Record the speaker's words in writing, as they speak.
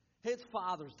Hey, it's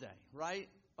Father's Day, right?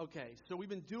 Okay, so we've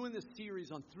been doing this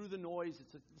series on Through the Noise.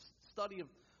 It's a study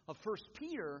of 1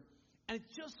 Peter, and it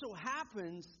just so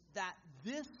happens that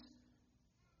this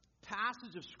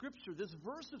passage of Scripture, this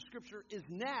verse of Scripture is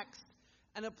next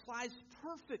and applies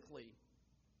perfectly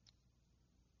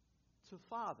to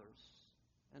fathers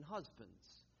and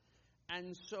husbands.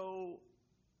 And so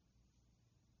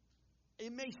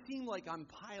it may seem like I'm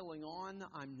piling on.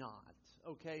 I'm not,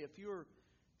 okay? If you're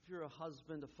a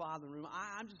husband, a father in the room,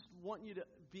 I just want you to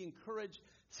be encouraged.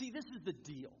 See, this is the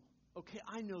deal, okay?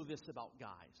 I know this about guys.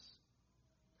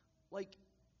 Like,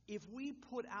 if we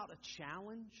put out a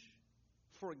challenge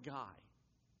for a guy,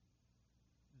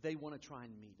 they want to try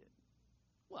and meet it.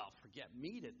 Well, forget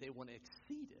meet it. They want to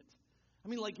exceed it. I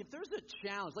mean, like, if there's a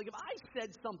challenge, like if I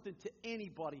said something to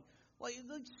anybody, like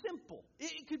simple.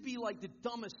 It could be like the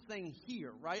dumbest thing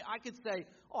here, right? I could say,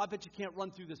 oh, I bet you can't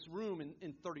run through this room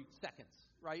in 30 seconds,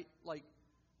 right? Like,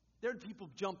 there are people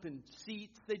jumping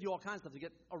seats. They do all kinds of stuff to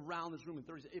get around this room in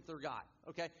 30 if they're a guy,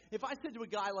 okay? If I said to a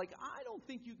guy, like, I don't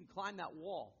think you can climb that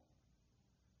wall.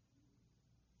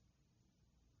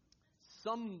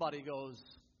 Somebody goes,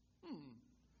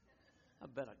 I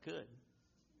bet I could.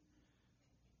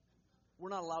 We're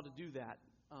not allowed to do that.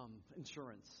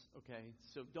 Insurance, okay?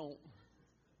 So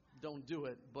don't do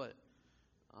it. But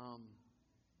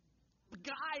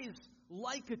guys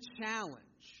like a challenge.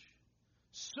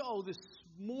 So this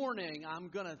morning, I'm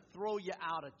going to throw you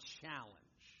out a challenge.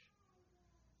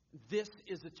 This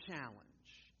is a challenge.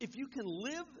 If you can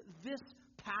live this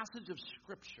passage of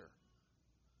Scripture,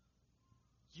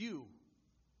 you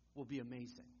will be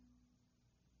amazing.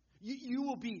 You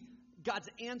will be God's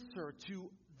answer to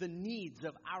the needs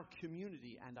of our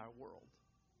community and our world.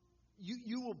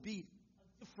 You will be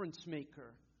a difference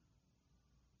maker,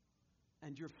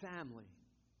 and your family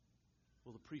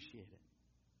will appreciate it.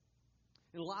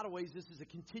 In a lot of ways, this is a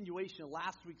continuation of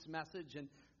last week's message, and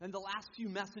the last few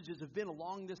messages have been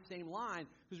along this same line,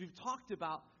 because we've talked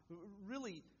about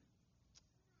really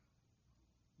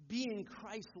being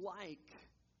Christ-like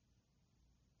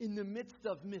in the midst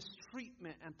of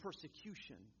mistreatment and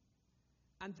persecution.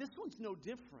 And this one's no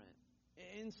different.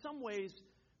 In some ways,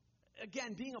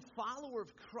 again, being a follower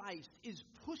of Christ is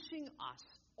pushing us,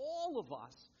 all of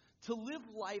us, to live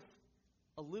life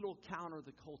a little counter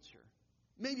the culture.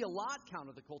 Maybe a lot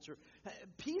counter the culture.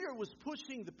 Peter was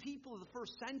pushing the people of the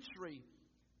first century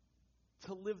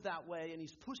to live that way, and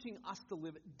he's pushing us to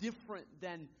live different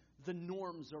than the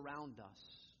norms around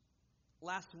us.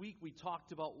 Last week we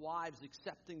talked about wives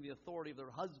accepting the authority of their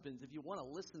husbands. If you want to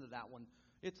listen to that one,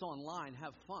 it's online.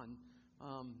 Have fun.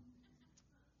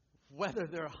 Whether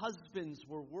their husbands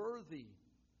were worthy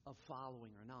of following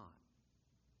or not.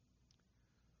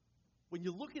 When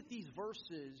you look at these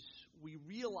verses, we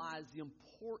realize the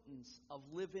importance of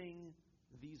living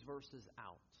these verses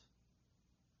out.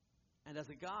 And as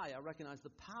a guy, I recognize the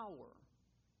power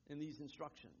in these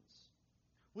instructions.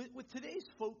 With today's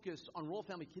focus on Royal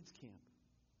Family Kids Camp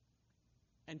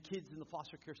and kids in the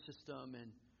foster care system,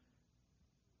 and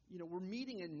we're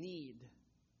meeting a need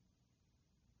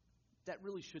that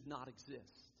really should not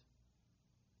exist.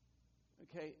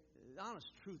 Okay, the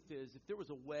honest truth is, if there was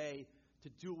a way to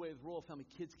do away with Royal Family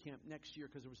Kids Camp next year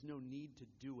because there was no need to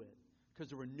do it, because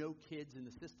there were no kids in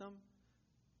the system,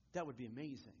 that would be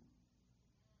amazing.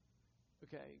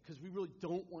 Okay, because we really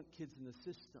don't want kids in the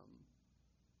system,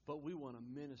 but we want to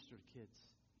minister to kids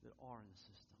that are in the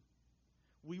system.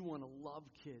 We want to love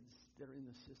kids that are in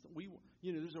the system.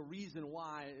 There's a reason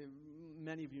why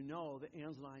many of you know that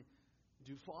Anz and I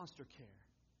do foster care,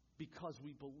 because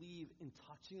we believe in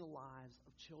touching the lives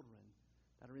of children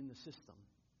that are in the system.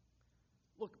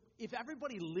 Look, if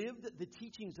everybody lived the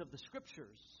teachings of the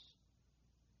Scriptures,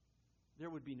 there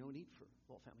would be no need for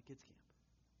Royal Family Kids Camp.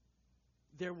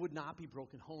 There would not be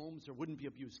broken homes. There wouldn't be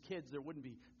abused kids. There wouldn't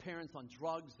be parents on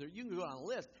drugs. You can go down a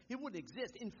list. It wouldn't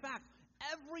exist. In fact,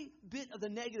 every bit of the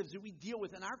negatives that we deal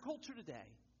with in our culture today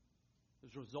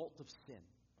is a result of sin.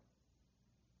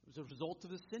 It was a result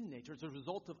of the sin nature. It's a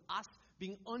result of us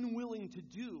being unwilling to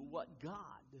do what God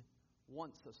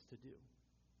wants us to do.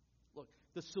 Look,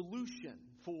 the solution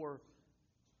for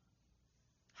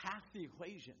half the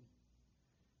equation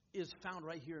is found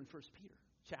right here in 1 Peter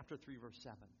chapter 3, verse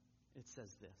 7. It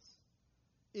says this: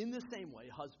 in the same way,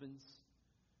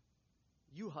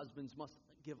 you husbands must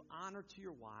give honor to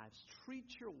your wives.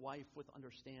 Treat your wife with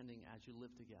understanding as you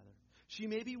live together. She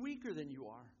may be weaker than you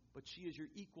are, but she is your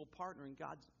equal partner in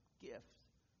God's gift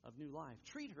of new life.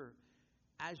 Treat her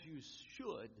as you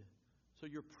should, so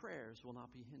your prayers will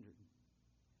not be hindered.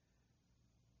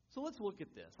 So let's look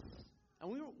at this. And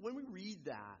when we read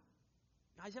that,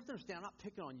 guys, you have to understand, I'm not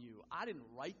picking on you. I didn't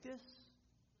write this.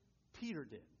 Peter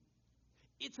did.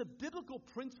 It's a biblical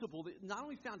principle that not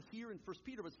only found here in 1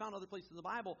 Peter, but it's found other places in the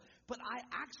Bible. But I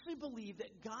actually believe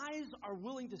that guys are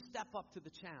willing to step up to the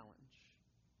challenge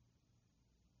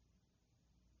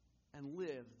and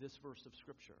live this verse of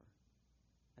Scripture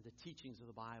and the teachings of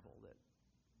the Bible that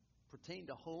pertain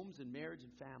to homes and marriage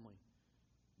and family.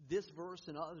 This verse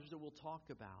and others that we'll talk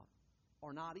about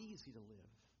are not easy to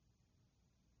live,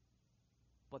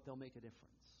 but they'll make a difference.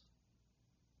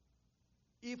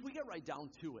 If we get right down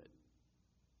to it,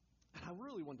 and I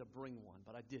really wanted to bring one,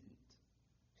 but I didn't.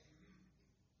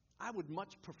 I would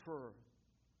much prefer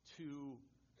to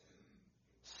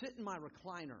sit in my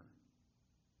recliner,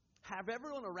 have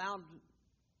everyone around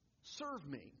serve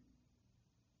me,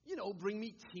 bring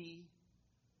me tea,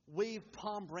 wave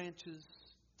palm branches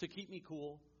to keep me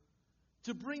cool,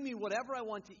 to bring me whatever I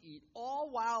want to eat, all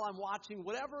while I'm watching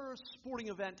whatever sporting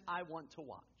event I want to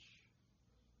watch.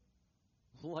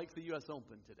 Like the U.S.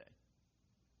 Open today.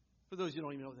 For those who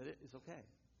don't even know what that is, okay.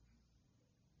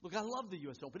 Look, I love the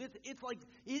U.S. Open. It's like,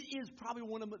 it is probably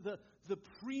one of the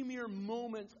premier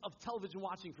moments of television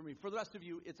watching for me. For the rest of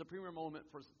you, it's a premier moment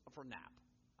for nap.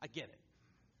 I get it.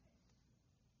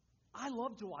 I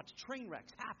love to watch train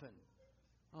wrecks happen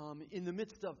in the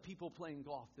midst of people playing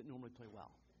golf that normally play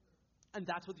well. And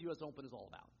that's what the U.S. Open is all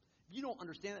about. If you don't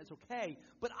understand that, it's okay.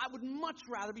 But I would much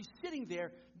rather be sitting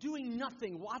there doing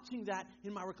nothing, watching that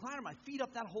in my recliner, my feet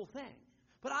up, that whole thing.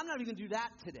 But I'm not even going to do that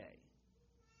today.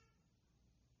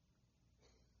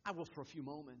 I will for a few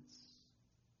moments.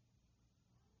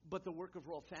 But the work of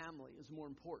Royal Family is more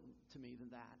important to me than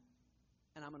that.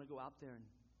 And I'm going to go out there and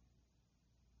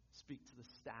speak to the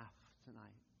staff tonight.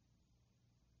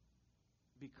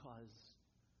 Because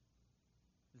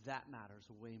that matters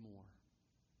way more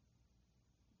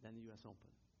than the U.S. Open.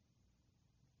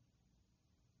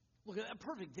 Look, a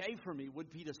perfect day for me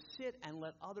would be to sit and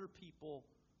let other people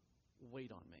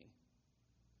wait on me.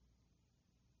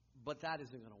 But that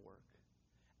isn't going to work.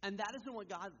 And that isn't what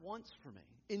God wants for me.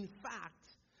 In fact,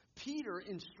 Peter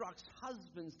instructs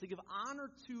husbands to give honor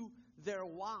to their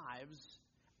wives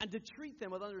and to treat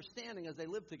them with understanding as they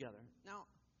live together. Now,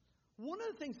 one of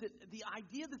the things that the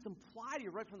idea that's implied here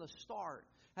right from the start,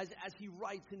 as he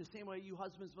writes, in the same way you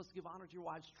husbands must give honor to your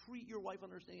wives, treat your wife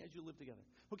understanding as you live together.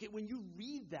 Okay, when you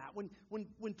read that,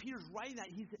 when Peter's writing that,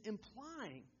 he's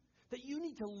implying that you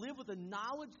need to live with the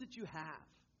knowledge that you have.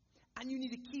 And you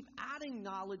need to keep adding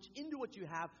knowledge into what you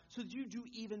have so that you do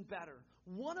even better.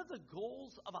 One of the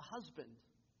goals of a husband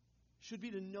should be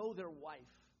to know their wife.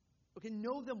 Okay,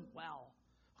 know them well.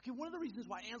 Okay, one of the reasons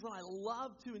why Angela and I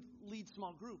love to lead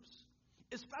small groups,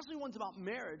 especially ones about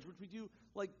marriage, which we do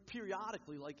like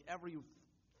periodically, like every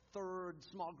third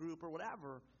small group or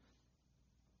whatever.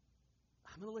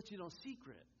 I'm going to let you know a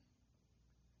secret.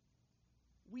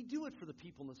 We do it for the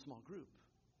people in the small group,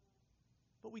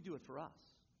 but we do it for us.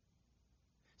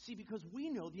 See, because we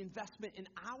know the investment in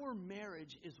our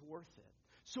marriage is worth it.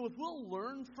 So if we'll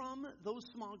learn from those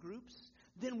small groups,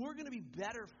 then we're going to be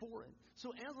better for it.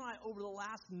 So Angela and I, over the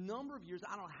last number of years,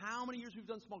 I don't know how many years we've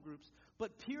done small groups,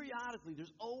 but periodically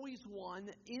there's always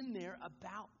one in there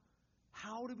about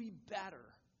how to be better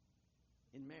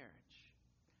in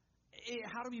marriage.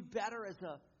 How to be better as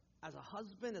a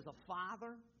husband, as a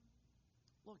father.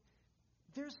 Look,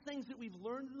 there's things that we've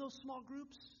learned in those small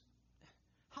groups.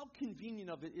 How convenient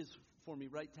of it is for me,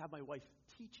 right, to have my wife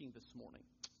teaching this morning.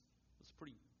 It's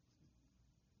pretty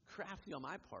crafty on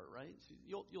my part, right?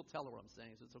 You'll tell her what I'm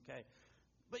saying, so it's okay.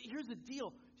 But here's the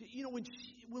deal.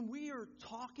 When we are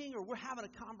talking or we're having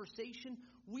a conversation,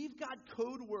 we've got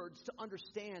code words to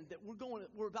understand that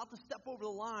we're about to step over the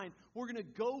line. We're going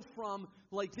to go from,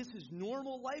 like, this is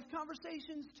normal life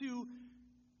conversations to,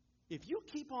 if you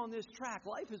keep on this track,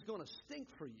 life is going to stink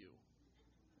for you.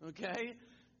 Okay?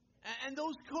 And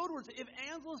those code words, if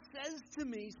Angela says to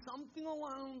me something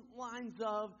along the lines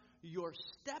of, you're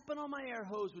stepping on my air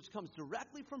hose, which comes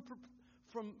directly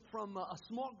from a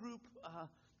small group,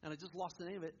 and I just lost the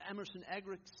name of it, Emerson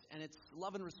Eggerichs, and it's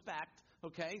love and respect,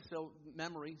 okay? So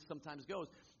memory sometimes goes.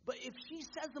 But if she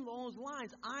says them along those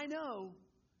lines, I know,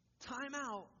 time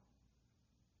out,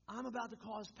 I'm about to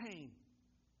cause pain.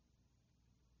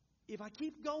 If I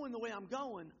keep going the way I'm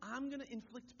going, I'm going to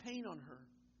inflict pain on her,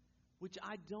 which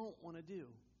I don't want to do.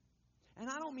 And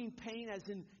I don't mean pain as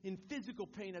in physical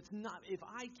pain. That's not. If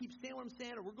I keep saying what I'm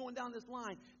saying or we're going down this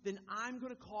line, then I'm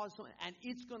going to cause something, and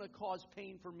it's going to cause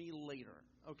pain for me later.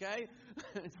 Okay?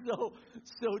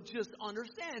 So just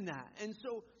understand that. And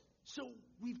so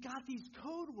we've got these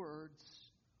code words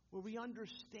where we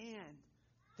understand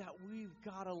that we've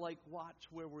got to watch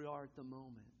where we are at the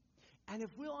moment. And if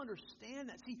we'll understand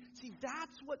that, see,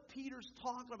 that's what Peter's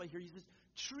talking about here. He says,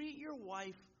 treat your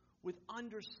wife with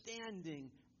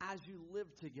understanding as you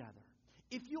live together.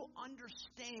 If you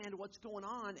understand what's going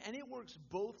on, and it works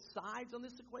both sides on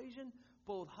this equation,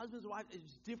 both husbands and wives,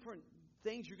 it's different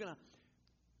things. You're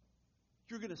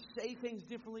gonna say things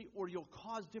differently, or you'll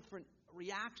cause different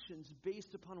reactions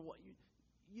based upon what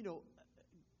you know.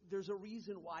 There's a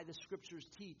reason why the scriptures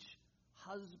teach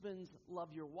husbands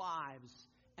love your wives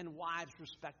and wives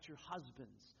respect your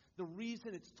husbands. The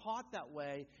reason it's taught that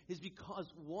way is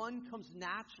because one comes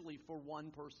naturally for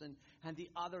one person and the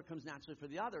other comes naturally for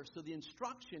the other. So the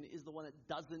instruction is the one that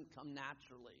doesn't come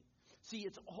naturally. See,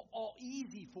 it's all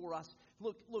easy for us.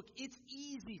 Look, it's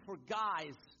easy for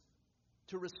guys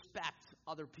to respect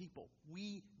other people.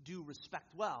 We do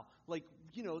respect well. Like,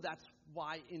 that's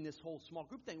why in this whole small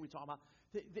group thing we talk about,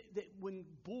 that when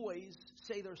boys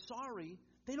say they're sorry,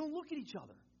 they don't look at each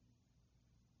other.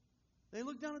 They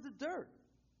look down at the dirt.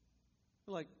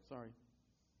 They're like, sorry.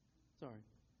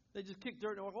 They just kick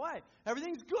dirt and walk away.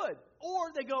 Everything's good.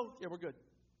 Or they go, yeah, we're good.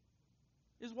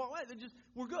 Just walk away.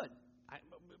 We're good.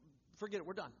 Forget it,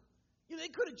 we're done. They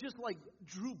could have just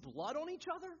drew blood on each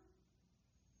other.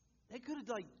 They could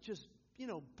have just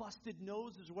busted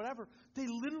noses or whatever. They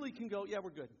literally can go, yeah,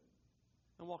 we're good,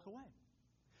 and walk away.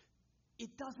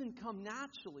 It doesn't come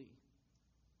naturally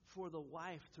for the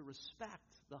wife to respect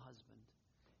the husband.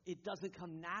 It doesn't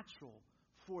come natural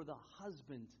for the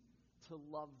husband to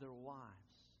love their wives.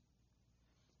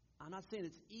 I'm not saying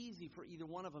it's easy for either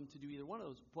one of them to do either one of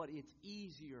those, but it's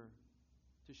easier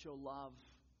to show love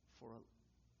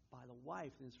by the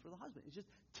wife than it's for the husband. It's just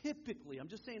typically, I'm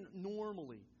just saying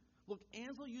normally. Look,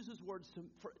 Angela uses words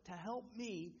to help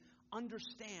me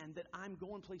understand that I'm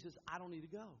going places I don't need to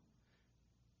go.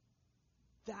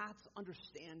 That's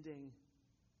understanding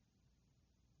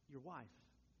your wife.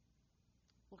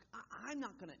 Look, I'm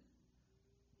not going to,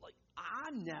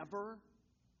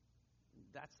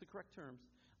 that's the correct terms,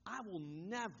 I will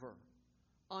never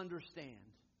understand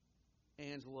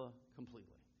Angela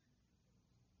completely.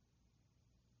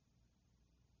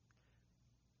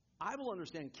 I will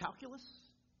understand calculus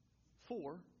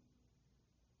 4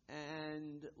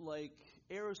 and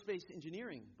aerospace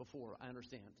engineering before I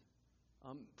understand.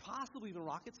 Possibly even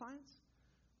rocket science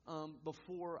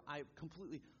before I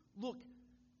completely. Look,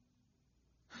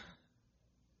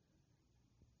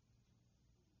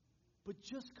 but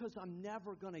just because I'm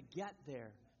never going to get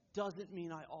there doesn't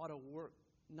mean I ought to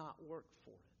not work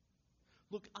for it.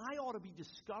 Look, I ought to be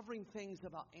discovering things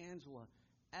about Angela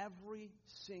every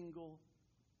single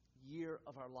year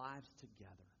of our lives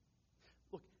together.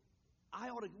 Look,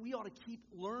 we ought to keep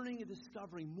learning and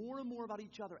discovering more and more about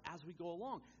each other as we go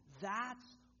along.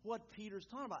 That's what Peter's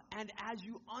talking about. And as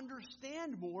you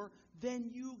understand more, then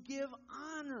you give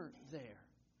honor there.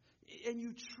 And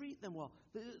you treat them well.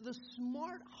 The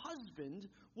smart husband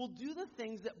will do the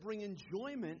things that bring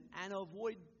enjoyment and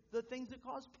avoid the things that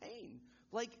cause pain.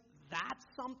 That's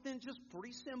something just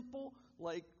pretty simple.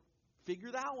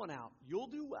 Figure that one out. You'll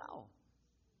do well.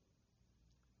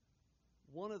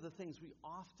 One of the things we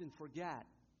often forget,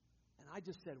 and I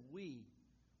just said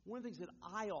one of the things that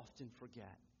I often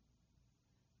forget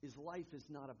is life is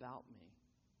not about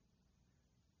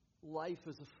me. Life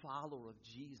as a follower of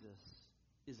Jesus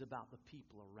is about the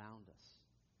people around us,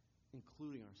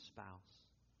 including our spouse.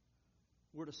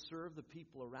 We're to serve the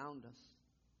people around us,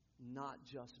 not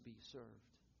just be served.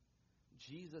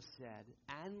 Jesus said,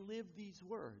 and live these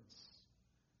words,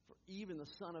 for even the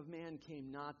Son of Man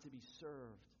came not to be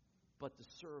served, but to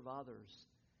serve others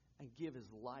and give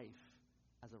his life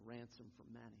as a ransom for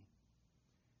many.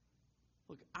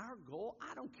 Look, our goal,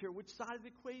 I don't care which side of the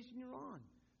equation you're on.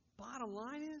 Bottom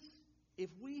line is, if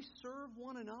we serve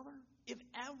one another, if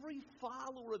every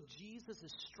follower of Jesus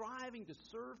is striving to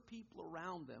serve people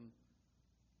around them,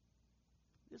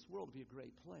 this world will be a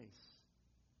great place.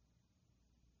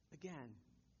 Again,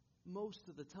 most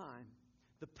of the time,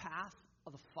 the path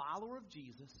of the follower of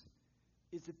Jesus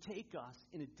is to take us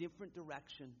in a different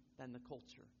direction than the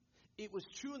culture. It was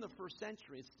true in the first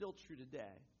century. It's still true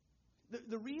today.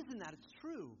 The reason that it's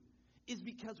true is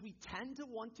because we tend to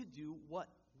want to do what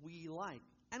we like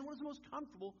and what is most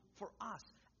comfortable for us.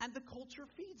 And the culture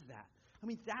feeds that.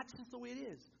 That's just the way it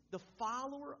is. The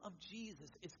follower of Jesus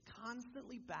is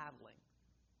constantly battling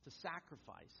to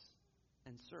sacrifice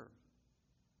and serve.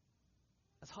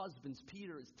 As husbands,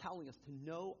 Peter is telling us to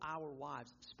know our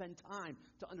wives, spend time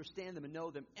to understand them and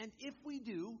know them. And if we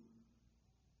do,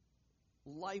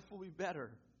 life will be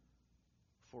better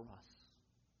for us.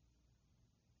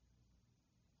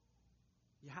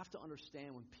 You have to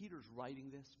understand when Peter's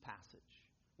writing this passage,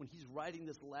 when he's writing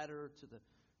this letter to the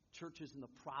churches in the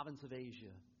province of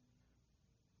Asia,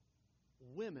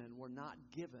 women were not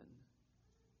given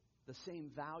the same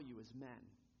value as men.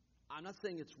 I'm not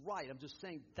saying it's right. I'm just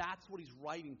saying that's what he's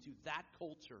writing to, that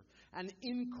culture. And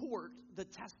in court, the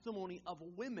testimony of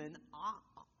women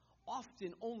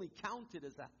often only counted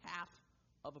as a half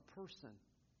of a person.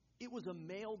 It was a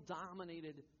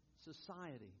male-dominated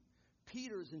society.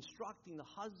 Peter's instructing the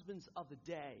husbands of the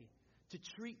day to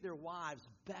treat their wives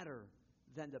better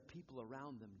than the people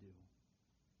around them do.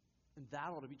 And that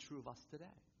ought to be true of us today.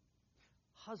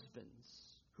 Husbands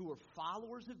who are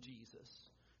followers of Jesus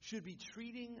should be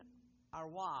treating our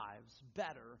wives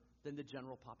better than the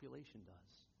general population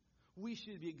does. We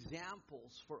should be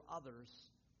examples for others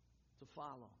to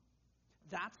follow.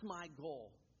 That's my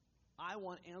goal. I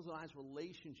want Angela and I's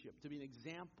relationship to be an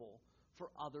example for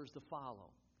others to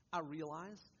follow. I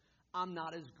realize I'm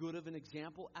not as good of an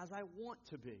example as I want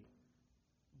to be,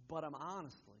 but I'm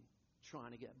honestly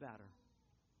trying to get better.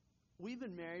 We've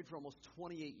been married for almost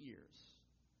 28 years.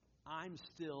 I'm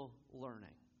still learning.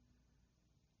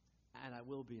 And I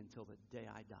will be until the day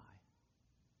I die.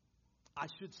 I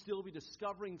should still be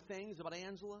discovering things about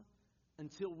Angela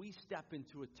until we step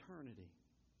into eternity.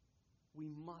 We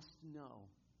must know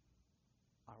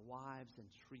our wives and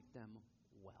treat them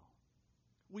well.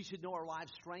 We should know our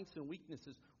wives' strengths and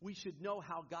weaknesses. We should know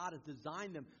how God has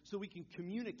designed them so we can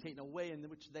communicate in a way in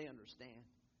which they understand.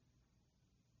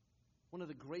 One of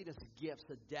the greatest gifts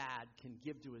a dad can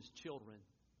give to his children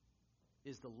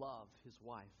is to love his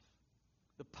wife.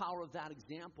 The power of that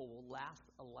example will last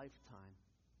a lifetime.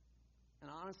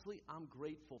 And honestly, I'm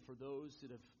grateful for those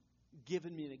that have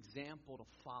given me an example to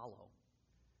follow.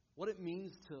 What it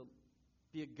means to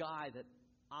be a guy that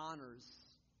honors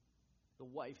the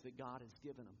wife that God has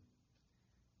given him.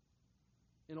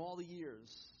 In all the years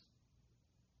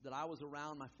that I was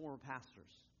around my former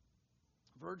pastors,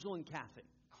 Virgil and Kathy,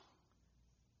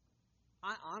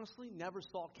 I honestly never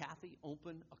saw Kathy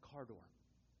open a car door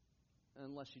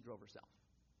unless she drove herself.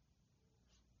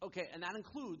 Okay, and that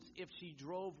includes if she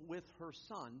drove with her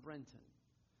son, Brenton.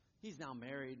 He's now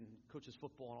married and coaches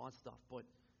football and all that stuff. But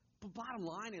bottom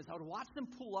line is, I would watch them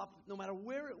pull up no matter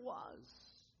where it was.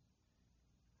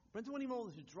 Brenton wouldn't even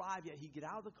know to drive yet. He'd get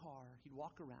out of the car. He'd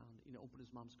walk around and open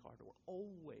his mom's car door.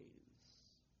 Always.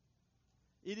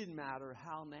 It didn't matter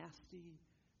how nasty,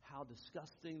 how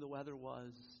disgusting the weather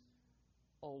was.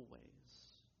 Always.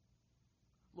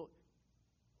 Look,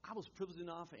 I was privileged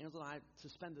enough, Angela and I, to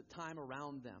spend the time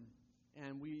around them.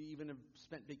 And we even have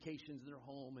spent vacations in their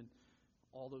home and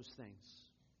all those things.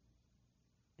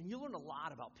 And you learn a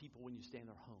lot about people when you stay in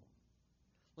their home.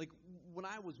 Like when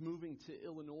I was moving to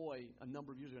Illinois a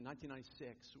number of years ago, in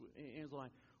 1996, Angela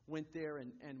and I went there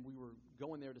and we were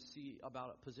going there to see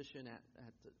about a position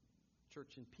at the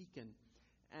church in Pekin.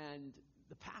 And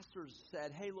the pastors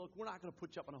said, hey, look, we're not going to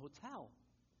put you up in a hotel.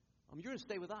 You're going to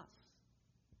stay with us.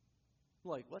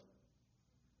 I'm like, what?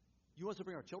 You want us to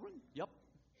bring our children? Yep.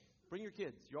 Bring your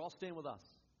kids. You're all staying with us.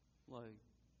 I'm like,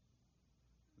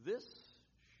 this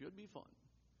should be fun.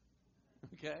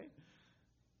 Okay?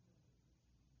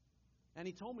 And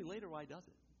he told me later why he does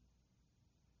it.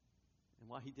 And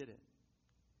why he did it.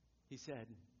 He said,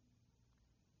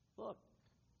 look,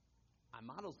 I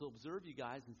might as well observe you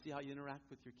guys and see how you interact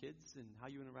with your kids and how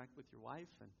you interact with your wife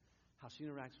and how she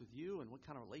interacts with you and what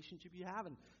kind of relationship you have.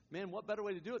 And, man, what better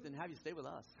way to do it than have you stay with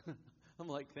us? I'm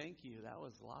like, thank you. That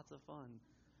was lots of fun.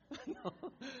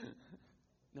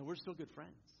 No, we're still good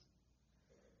friends.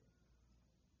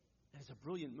 And it's a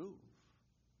brilliant move.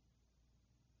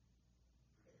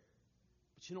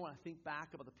 But you know what? I think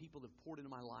back about the people that have poured into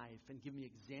my life and give me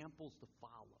examples to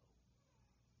follow.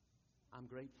 I'm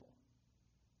grateful.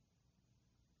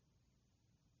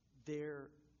 Their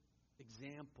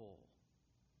example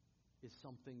is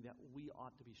something that we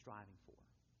ought to be striving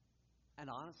for. And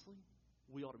honestly,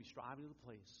 we ought to be striving to the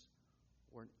place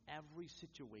where in every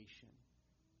situation,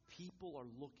 people are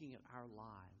looking at our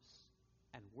lives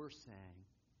and we're saying,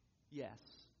 yes,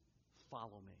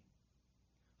 follow me.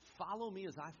 Follow me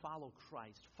as I follow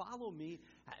Christ. Follow me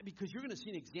because you're going to see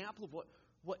an example of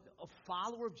what a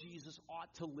follower of Jesus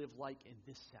ought to live like in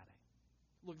this setting.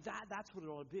 Look, that's what it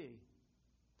ought to be.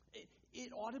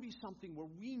 It ought to be something where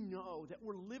we know that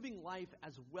we're living life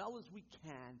as well as we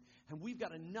can, and we've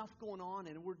got enough going on,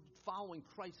 and we're following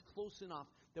Christ close enough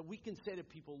that we can say to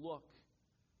people,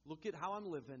 look at how I'm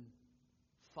living,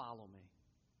 follow me.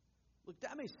 Look,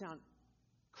 that may sound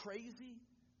crazy.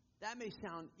 That may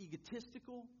sound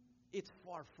egotistical. It's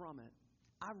far from it.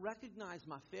 I recognize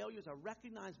my failures. I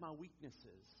recognize my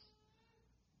weaknesses,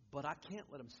 but I can't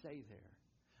let them stay there.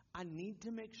 I need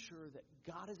to make sure that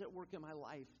God is at work in my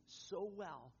life so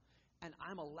well, and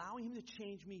I'm allowing Him to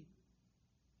change me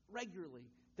regularly,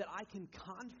 that I can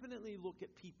confidently look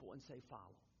at people and say,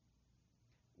 follow.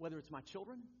 whether it's my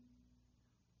children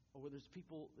or whether it's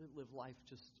people that live life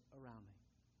just around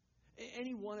me.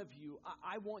 Any one of you,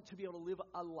 I want to be able to live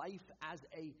a life as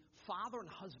a father and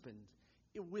husband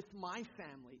with my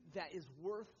family that is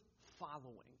worth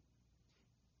following.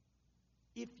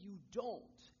 If you don't,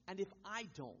 and if I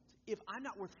don't, if I'm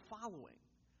not worth following,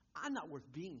 I'm not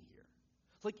worth being here.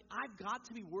 Like, I've got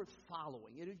to be worth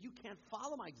following. And if you can't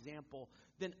follow my example,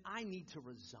 then I need to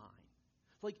resign.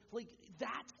 Like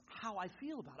that's how I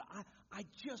feel about it. I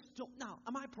just don't. Now,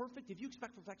 am I perfect? If you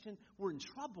expect perfection, we're in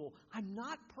trouble. I'm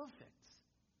not perfect.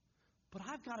 But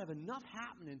I've got to have enough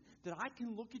happening that I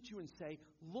can look at you and say,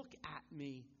 look at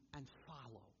me and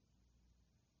follow.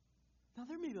 Now,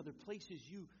 there may be other places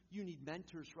you need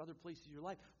mentors for other places in your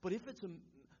life. But if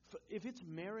it's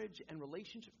marriage and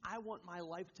relationships, I want my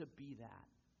life to be that.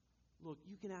 Look,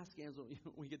 you can ask Angela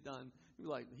when we get done. You'll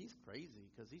be like, he's crazy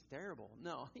because he's terrible.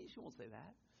 No, she won't say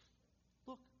that.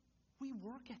 Look, we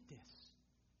work at this.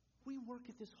 We work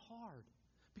at this hard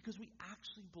because we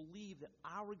actually believe that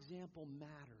our example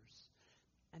matters.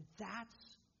 And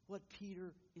that's what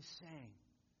Peter is saying.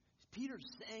 Peter's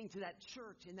saying to that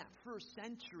church in that first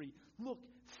century, look,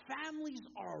 families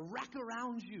are a wreck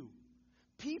around you.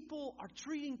 People are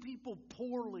treating people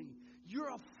poorly. You're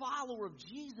a follower of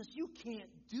Jesus. You can't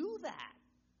do that.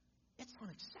 It's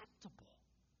unacceptable.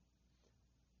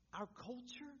 Our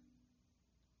culture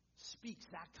speaks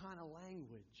that kind of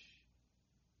language.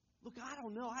 Look, I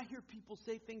don't know. I hear people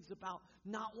say things about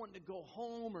not wanting to go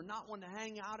home or not wanting to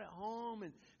hang out at home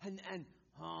and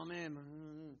oh man,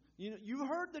 you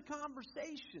heard the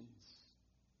conversations.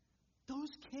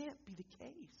 Those can't be the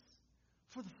case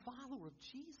for the follower of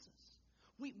Jesus.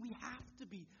 We have to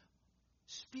be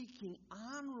speaking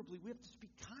honorably. We have to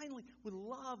speak kindly with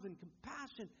love and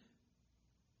compassion.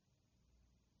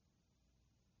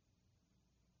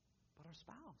 But our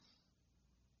spouse,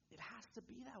 it has to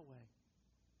be that way.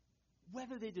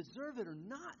 Whether they deserve it or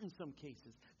not in some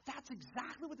cases. That's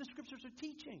exactly what the scriptures are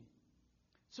teaching.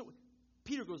 So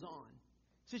Peter goes on.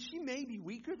 He says, she may be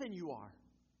weaker than you are,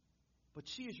 but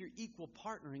she is your equal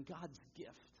partner in God's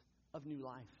gift of new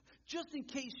life. Just in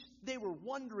case they were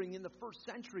wondering in the first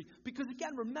century, because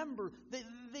again, remember,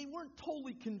 they weren't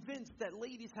totally convinced that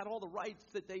ladies had all the rights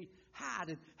that they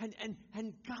had,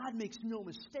 and God makes no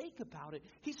mistake about it.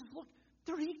 He says, look,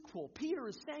 they're equal. Peter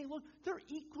is saying, look, they're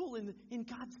equal in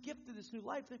God's gift of this new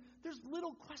life. There's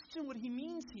little question what he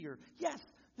means here. Yes,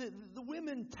 the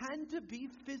women tend to be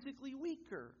physically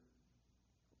weaker.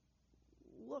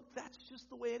 Look, that's just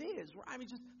the way it is.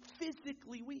 Just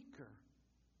physically weaker.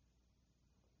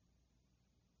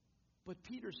 But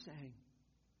Peter's saying,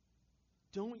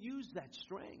 don't use that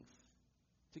strength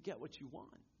to get what you want.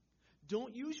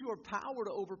 Don't use your power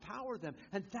to overpower them.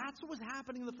 And that's what was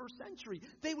happening in the first century.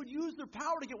 They would use their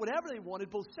power to get whatever they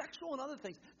wanted, both sexual and other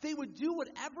things. They would do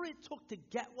whatever it took to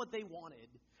get what they wanted.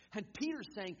 And Peter's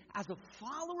saying, as a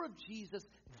follower of Jesus,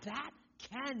 that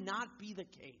cannot be the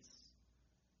case.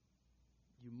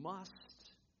 You must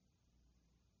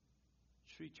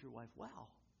treat your wife well,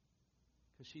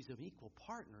 because she's an equal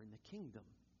partner in the kingdom.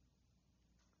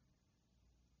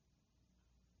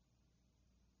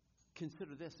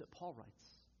 Consider this that Paul writes,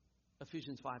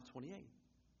 Ephesians 5:28.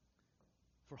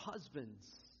 For husbands,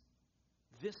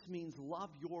 this means love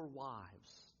your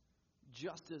wives,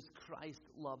 just as Christ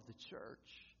loved the church.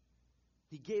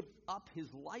 He gave up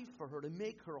his life for her to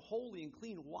make her holy and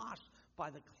clean, washed by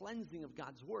the cleansing of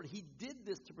God's word. He did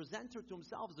this to present her to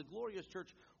himself as a glorious church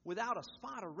without a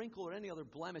spot or wrinkle or any other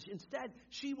blemish. Instead,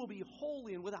 she will be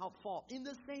holy and without fault. In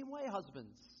the same way,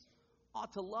 husbands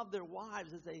ought to love their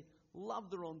wives as they love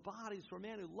their own bodies. For a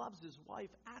man who loves his wife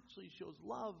actually shows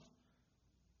love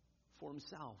for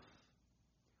himself.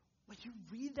 When you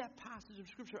read that passage of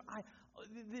Scripture,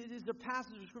 it is a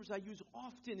passage of Scripture I use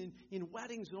often in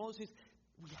weddings and all those things.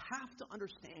 We have to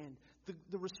understand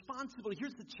the responsibility.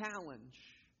 Here's the challenge.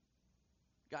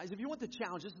 Guys, if you want the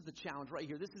challenge, this is the challenge right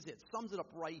here. This is it. Sums it up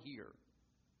right here.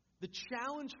 The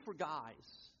challenge for guys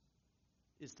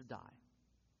is to die.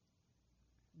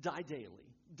 Die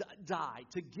daily. Die.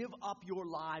 To give up your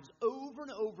lives over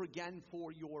and over again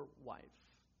for your wife.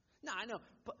 Now, I know,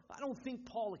 but I don't think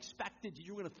Paul expected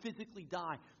you were going to physically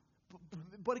die.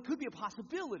 But it could be a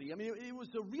possibility. It was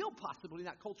a real possibility in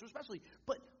that culture especially.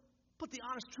 But the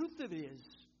honest truth of it is,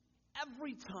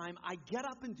 every time I get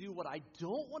up and do what I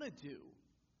don't want to do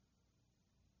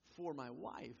for my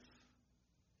wife,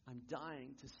 I'm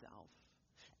dying to self.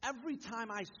 Every time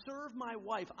I serve my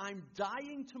wife, I'm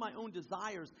dying to my own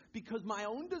desires because my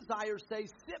own desires say,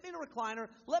 sit me in a recliner,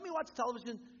 let me watch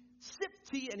television, sip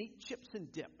tea, and eat chips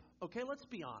and dip. Okay, let's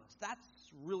be honest. That's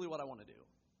really what I want to do.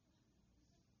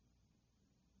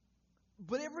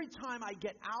 But every time I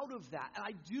get out of that and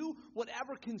I do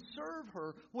whatever can serve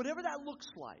her, whatever that looks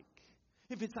like,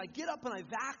 if it's I get up and I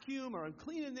vacuum or I'm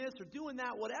cleaning this or doing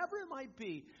that, whatever it might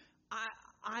be,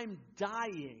 I'm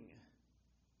dying.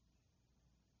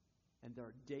 And there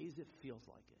are days it feels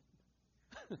like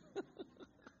it.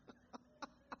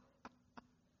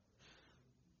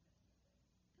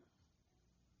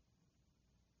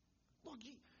 Look,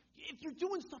 if you're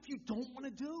doing stuff you don't want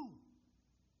to do,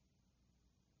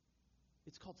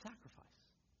 it's called sacrifice.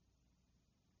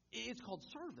 It's called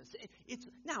service.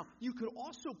 Now, you could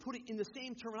also put it in the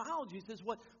same terminology. It says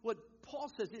what Paul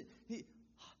says.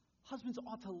 Husbands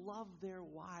ought to love their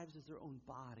wives as their own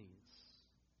bodies.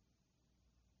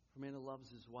 For a man who loves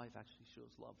his wife actually shows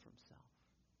love for himself.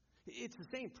 It's the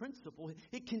same principle.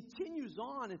 It continues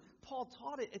on, and Paul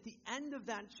taught it at the end of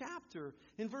that chapter.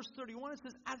 In verse 31, it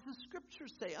says, as the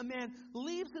scriptures say, a man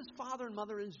leaves his father and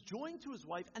mother and is joined to his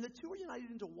wife, and the two are united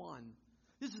into one.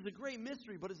 This is a great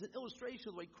mystery, but it's an illustration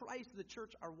of the way Christ and the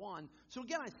church are one. So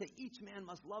again, I say each man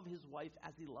must love his wife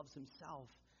as he loves himself,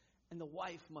 and the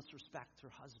wife must respect her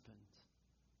husband.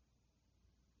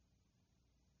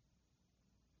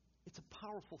 It's a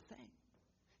powerful thing.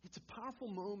 It's a powerful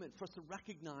moment for us to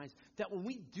recognize that when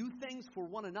we do things for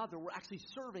one another, we're actually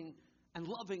serving and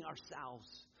loving ourselves.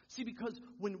 See, because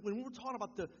when we're talking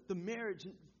about the marriage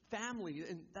and family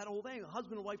and that whole thing,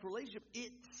 husband and wife relationship,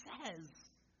 it says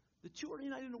the two are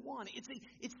united into one.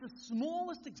 It's the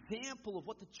smallest example of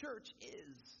what the church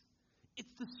is.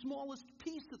 It's the smallest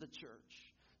piece of the church.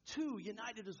 Two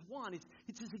united as one.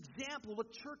 It's this example of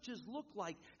what churches look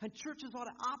like. And churches ought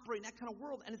to operate in that kind of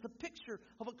world. And it's a picture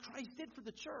of what Christ did for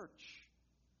the church.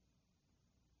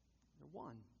 They're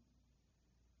one.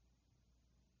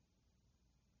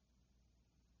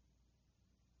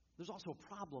 There's also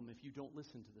a problem if you don't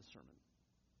listen to this sermon.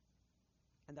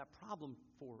 And that problem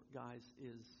for guys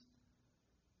is,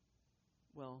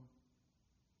 well,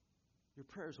 your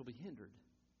prayers will be hindered.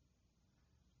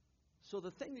 So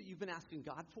the thing that you've been asking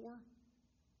God for,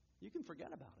 you can forget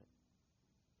about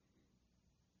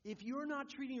it. If you're not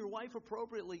treating your wife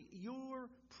appropriately, your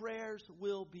prayers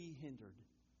will be hindered.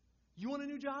 You want a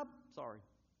new job? Sorry.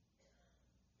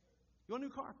 You want a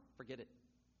new car? Forget it.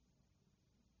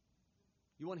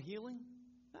 You want healing?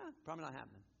 Probably not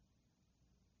happening.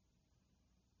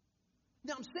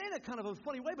 Now, I'm saying that kind of a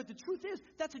funny way, but the truth is,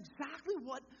 that's exactly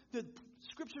what the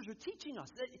scriptures are teaching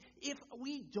us. That if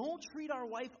we don't treat our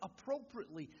wife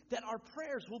appropriately, that our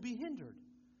prayers will be hindered.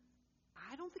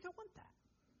 I don't think I want that.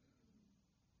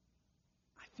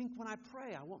 I think when I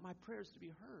pray, I want my prayers to be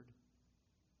heard.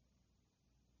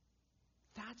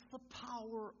 That's the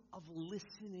power of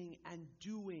listening and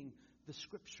doing the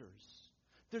scriptures.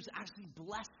 There's actually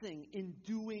blessing in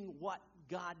doing what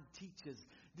God teaches.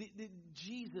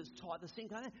 Jesus taught the same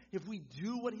kind of thing. If we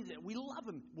do what he said, we love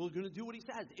him. We're going to do what he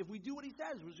says. If we do what he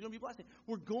says, there's going to be blessing.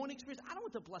 We're going to experience. I don't know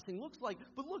what the blessing looks like,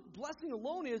 but look, blessing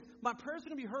alone is my prayers are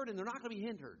going to be heard and they're not going to be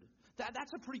hindered.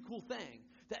 That's a pretty cool thing.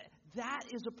 That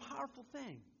is a powerful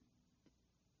thing.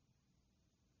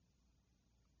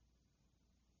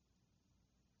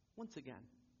 Once again,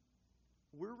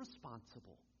 we're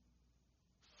responsible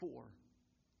for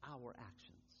our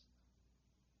actions.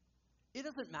 It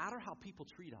doesn't matter how people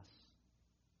treat us.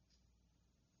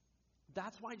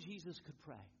 That's why Jesus could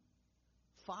pray,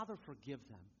 Father, forgive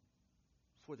them,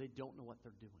 for they don't know what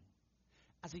they're doing.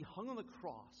 As he hung on the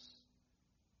cross,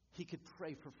 he could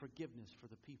pray for forgiveness for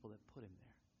the people that put him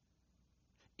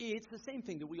there. It's the same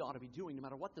thing that we ought to be doing, no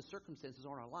matter what the circumstances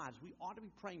are in our lives. We ought to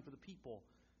be praying for the people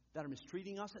that are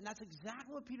mistreating us, and that's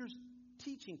exactly what Peter's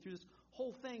teaching through this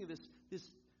whole thing,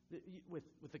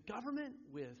 with the government,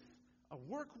 with a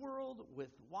work world, with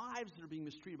wives that are being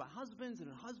mistreated by husbands,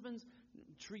 and husbands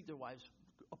treat their wives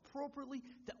appropriately.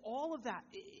 That all of that,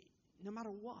 no matter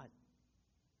what,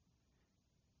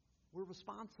 we're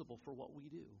responsible for what we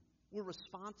do. We're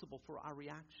responsible for our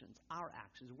reactions, our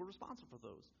actions. We're responsible for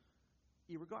those,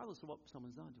 regardless of what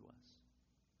someone's done to us.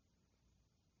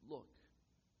 Look,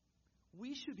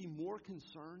 we should be more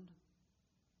concerned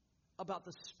about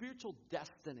the spiritual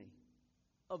destiny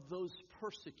of those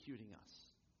persecuting us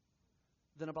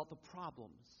than about the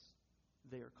problems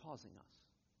they are causing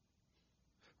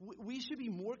us. We should be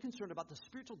more concerned about the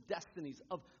spiritual destinies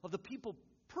of the people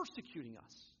persecuting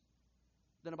us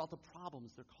than about the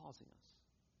problems they're causing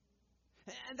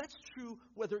us. And that's true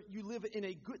whether you live in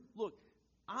a good... Look,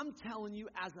 I'm telling you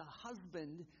as a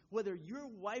husband, whether your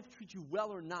wife treats you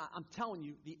well or not, I'm telling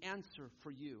you the answer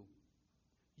for you.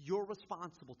 You're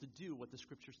responsible to do what the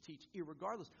scriptures teach,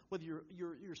 irregardless whether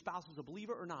your spouse is a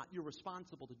believer or not. You're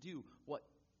responsible to do what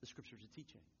the scriptures are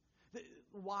teaching. The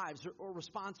wives are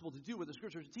responsible to do what the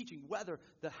Scriptures are teaching, whether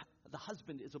the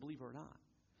husband is a believer or not.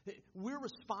 We're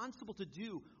responsible to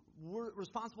do. We're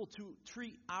responsible to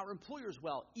treat our employers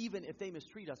well, even if they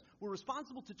mistreat us. We're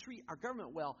responsible to treat our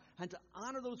government well and to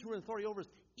honor those who are in authority over us,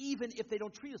 even if they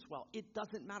don't treat us well. It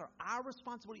doesn't matter. Our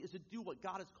responsibility is to do what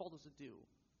God has called us to do.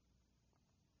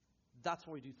 That's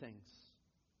why we do things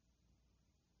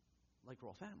like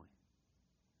Royal Family.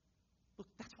 Look,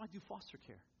 that's why I do foster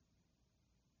care.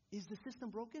 Is the system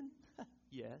broken?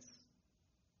 Yes.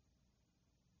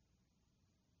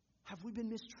 Have we been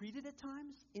mistreated at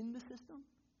times in the system?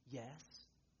 Yes.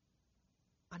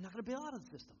 I'm not going to bail out of the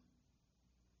system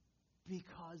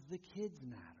because the kids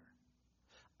matter.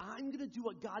 I'm going to do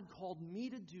what God called me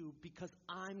to do because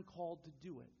I'm called to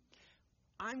do it.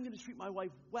 I'm going to treat my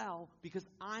wife well because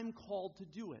I'm called to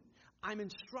do it. I'm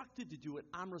instructed to do it.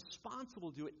 I'm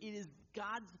responsible to do it. It is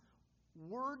God's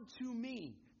word to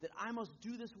me that I must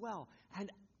do this well. And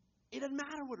it doesn't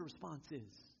matter what a response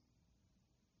is.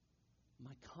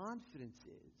 My confidence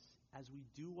is, as we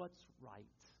do what's right,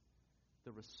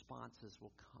 the responses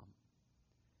will come.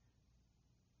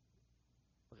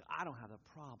 Look, I don't have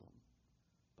a problem,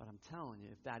 but I'm telling you,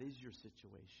 if that is your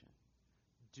situation,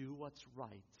 do what's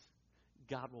right.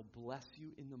 God will bless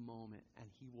you in the moment, and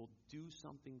He will do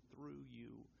something through you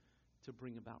to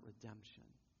bring about redemption.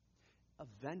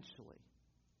 Eventually,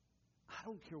 I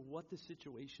don't care what the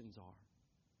situations are,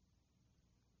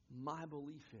 my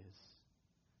belief is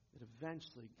that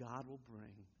eventually God will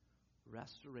bring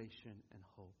restoration and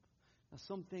hope. Now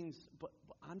some things, but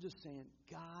I'm just saying,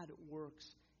 God works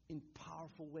in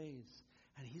powerful ways,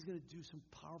 and He's going to do some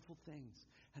powerful things.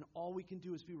 And all we can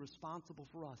do is be responsible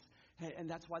for us. And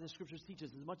that's why the Scriptures teach us,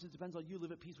 as much as it depends on you,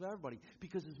 live at peace with everybody.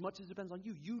 Because as much as it depends on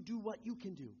you, you do what you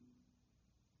can do.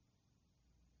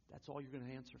 That's all you're going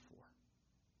to answer for,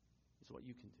 is what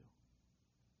you can do.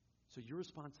 So your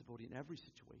responsibility in every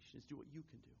situation is do what you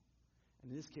can do.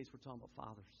 And in this case, we're talking about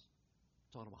fathers.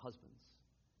 We're talking about husbands.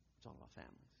 We're talking about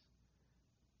families.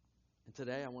 And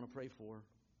today I want to pray for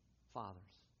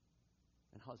fathers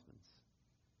and husbands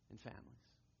and families.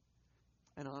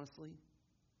 And honestly,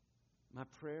 my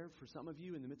prayer for some of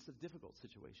you in the midst of difficult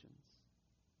situations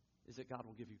is that God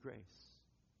will give you grace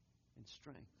and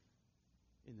strength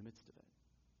in the midst of it.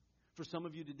 For some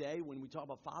of you today, when we talk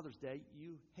about Father's Day,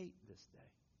 you hate this day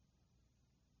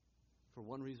for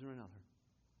one reason or another.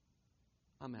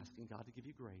 I'm asking God to give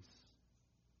you grace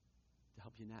to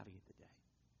help you navigate the day.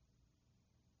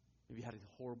 Maybe you had a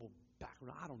horrible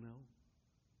background, I don't know,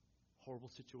 horrible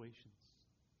situations.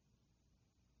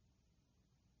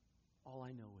 All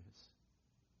I know is,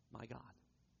 my God,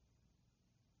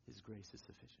 His grace is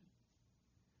sufficient.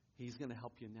 He's going to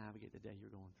help you navigate the day you're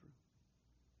going through.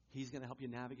 He's going to help you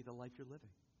navigate the life you're living.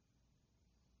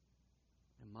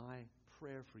 And my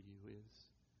prayer for you is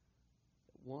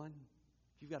that, one,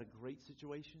 if you've got a great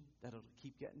situation, that it'll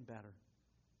keep getting better.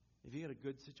 If you've got a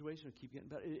good situation, it'll keep getting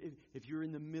better. If you're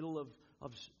in the middle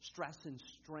of stress and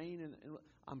strain, and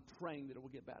I'm praying that it will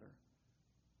get better.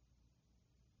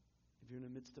 If you're in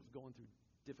the midst of going through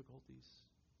difficulties,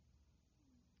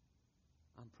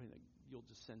 I'm praying that you'll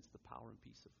just sense the power and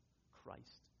peace of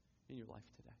Christ in your life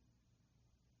today.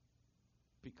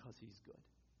 Because He's good.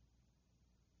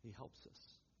 He helps us.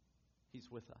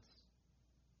 He's with us.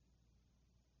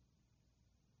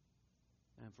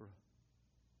 And for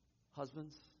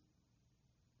husbands,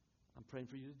 I'm praying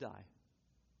for you to die.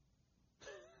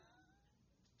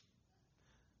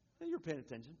 You're paying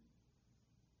attention.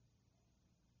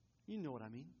 You know what I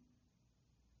mean.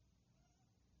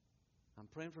 I'm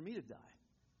praying for me to die.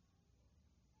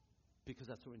 Because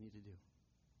that's what we need to do.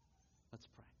 Let's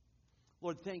pray.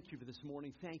 Lord, thank you for this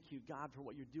morning. Thank you, God, for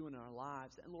what you're doing in our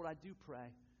lives. And Lord, I do pray,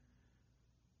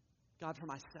 God, for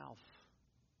myself,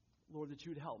 Lord, that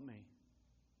you would help me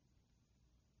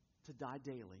to die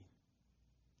daily,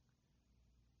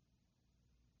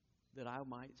 that I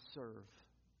might serve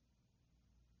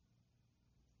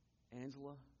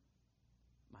Angela,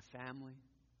 my family,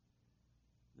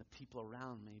 the people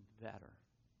around me better.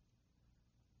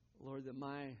 Lord, that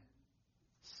my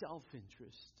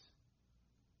self-interest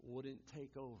wouldn't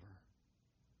take over,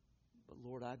 but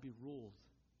Lord, I'd be ruled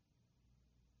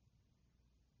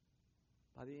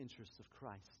by the interests of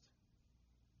Christ.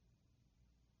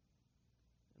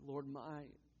 Lord, my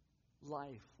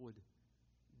life would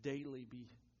daily be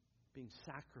being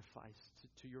sacrificed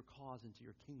to your cause and to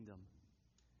your kingdom.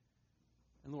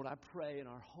 And Lord, I pray in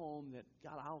our home that,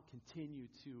 God, I'll continue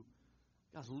to,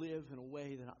 God, live in a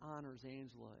way that honors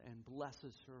Angela and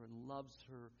blesses her and loves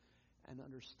her and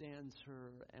understands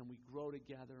her, and we grow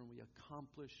together and we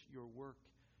accomplish your work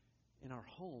in our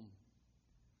home.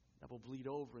 that will bleed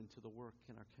over into the work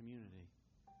in our community.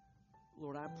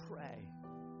 Lord, I pray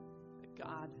that,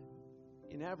 God,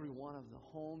 in every one of the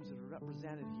homes that are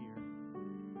represented here,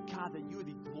 God, that you would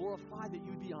be glorified, that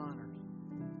you would be honored.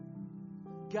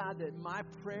 God, that my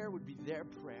prayer would be their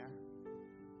prayer.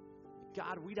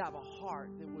 God, we'd have a heart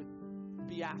that would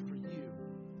be after you.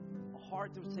 A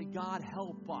heart that would say, God,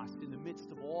 help us in the midst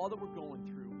of all that we're going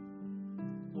through.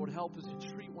 Lord, help us to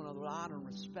treat one another with honor and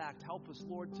respect. Help us,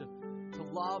 Lord, to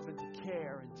love and to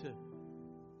care and to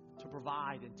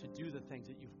provide and to do the things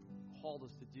that you've called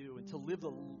us to do and to live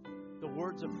the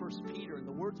words of 1 Peter and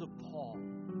the words of Paul,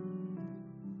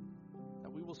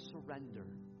 that we will surrender,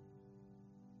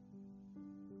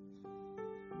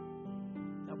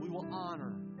 that we will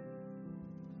honor.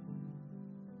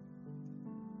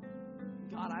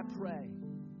 God, I pray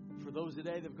for those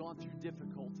today that have gone through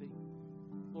difficulty.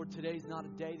 Lord, today's not a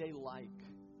day they like.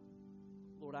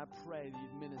 Lord, I pray that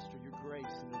you'd minister your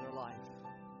grace into their life.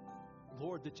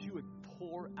 Lord, that you would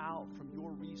pour out from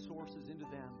your resources into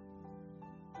them.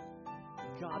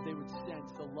 God, they would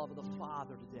sense the love of the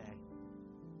Father today.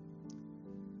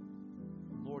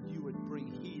 Lord, you would bring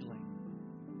healing,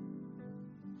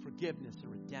 forgiveness,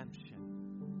 and redemption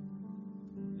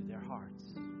into their hearts.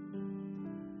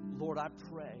 Lord, I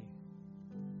pray,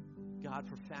 God,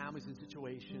 for families and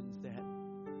situations that,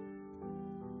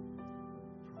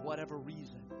 for whatever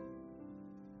reason,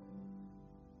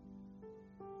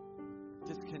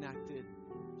 disconnected,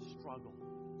 struggle.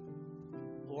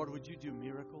 Lord, would you do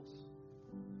miracles?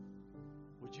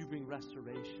 Would you bring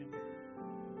restoration?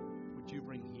 Would you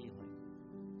bring healing?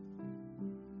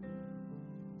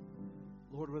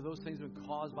 Lord, whether those things have been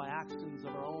caused by actions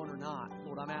of our own or not,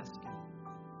 Lord, I'm asking,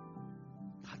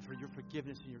 God, for your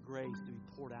forgiveness and your grace to be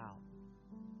poured out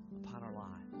upon our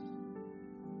lives.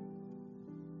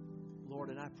 Lord,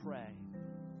 and I pray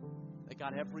that,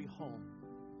 God, every home,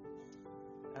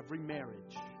 every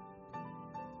marriage,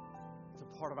 it's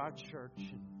a part of our church.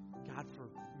 And God, for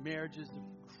marriages of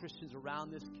Christians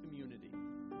around this community,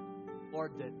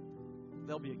 Lord, that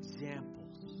there'll be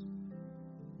examples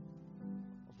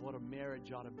of what a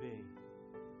marriage ought to be,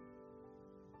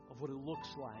 of what it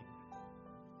looks like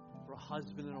for a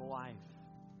husband and a wife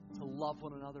to love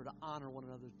one another, to honor one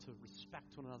another, to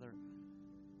respect one another,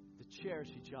 to cherish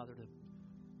each other,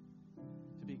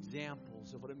 to be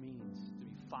examples of what it means to be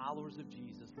followers of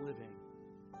Jesus, living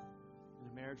in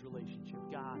a marriage relationship.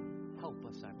 God, help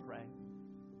us, I pray.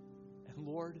 And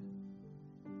Lord,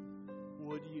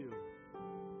 would you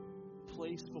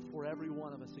place before every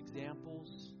one of us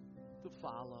examples to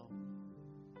follow?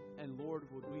 And Lord,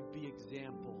 would we be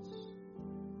examples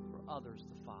for others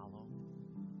to follow?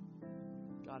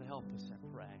 God, help us, I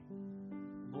pray.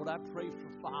 Lord, I pray for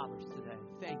fathers today.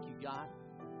 Thank you, God,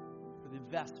 for the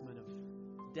investment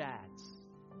of dads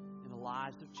in the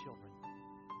lives of children.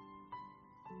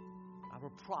 Our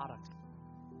products,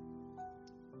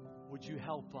 would you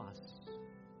help us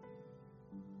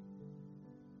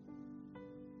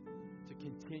to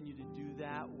continue to do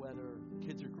that, whether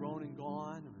kids are grown and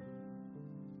gone, or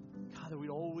God, that we'd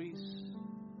always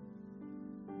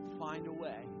find a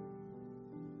way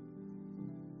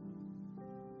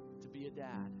to be a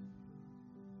dad,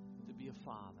 to be a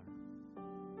father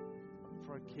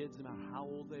for our kids, no matter how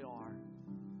old they are.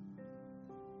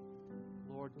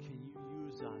 Lord, can you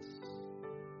use us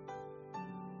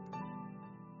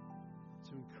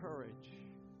to encourage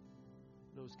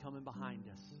those coming behind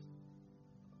us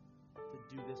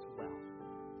to do this well?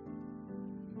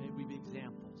 May we be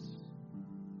examples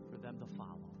for them to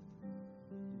follow.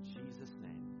 In Jesus'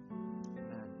 name.